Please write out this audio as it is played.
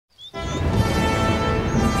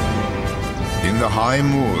In the high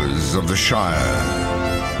moors of the Shire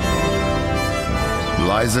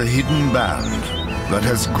lies a hidden band that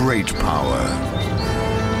has great power.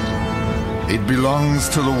 It belongs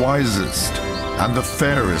to the wisest and the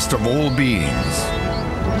fairest of all beings.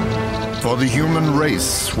 For the human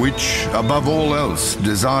race, which above all else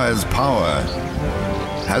desires power,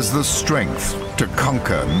 has the strength to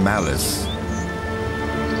conquer malice.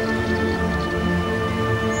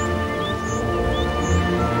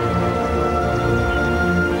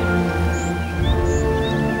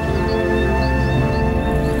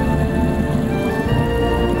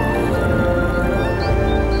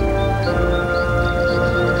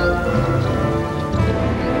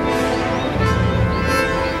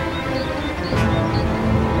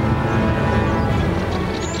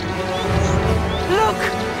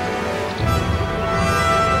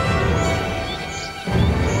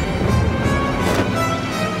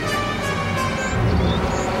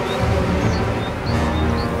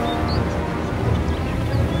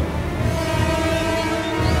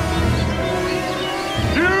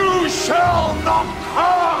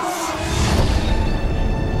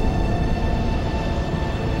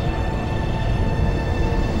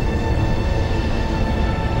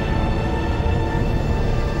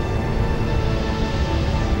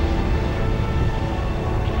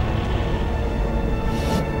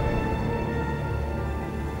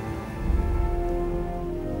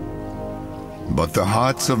 But the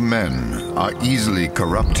hearts of men are easily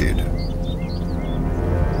corrupted.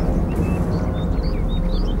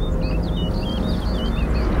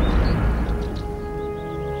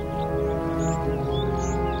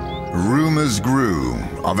 Rumors grew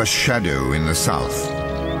of a shadow in the south.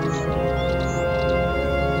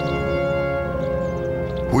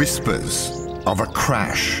 Whispers of a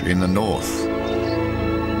crash in the north.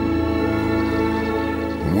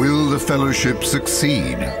 Will the Fellowship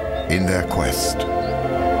succeed in their quest?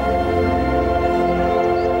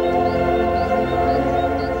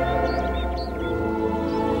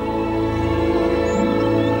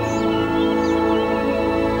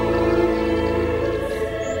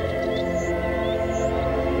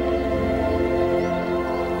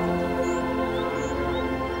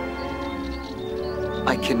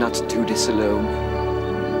 I cannot do this alone.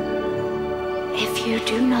 If you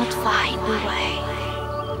do not find a way,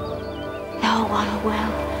 no one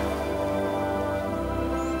will.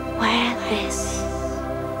 Wear this,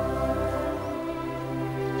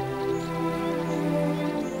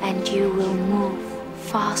 and you will move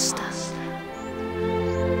faster.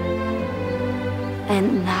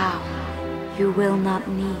 And now, you will not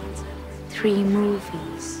need 3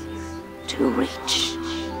 movies to reach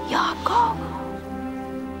your goal.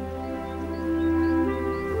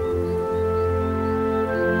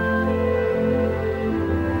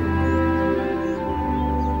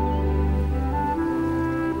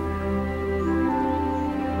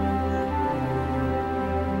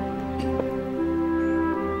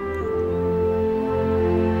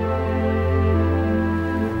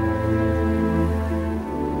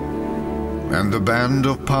 And the Band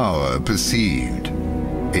of Power perceived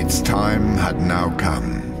its time had now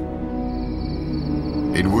come.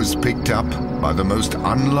 It was picked up by the most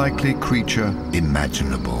unlikely creature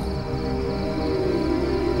imaginable.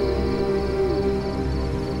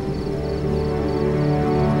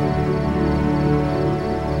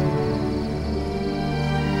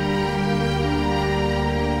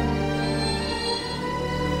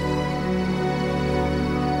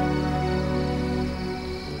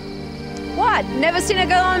 What? Never seen a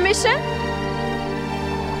girl on a mission?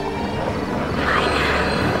 I know,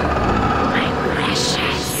 my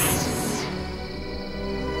precious.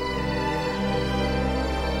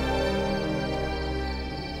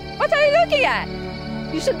 What are you looking at?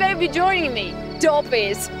 You should better be joining me,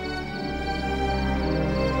 dopies.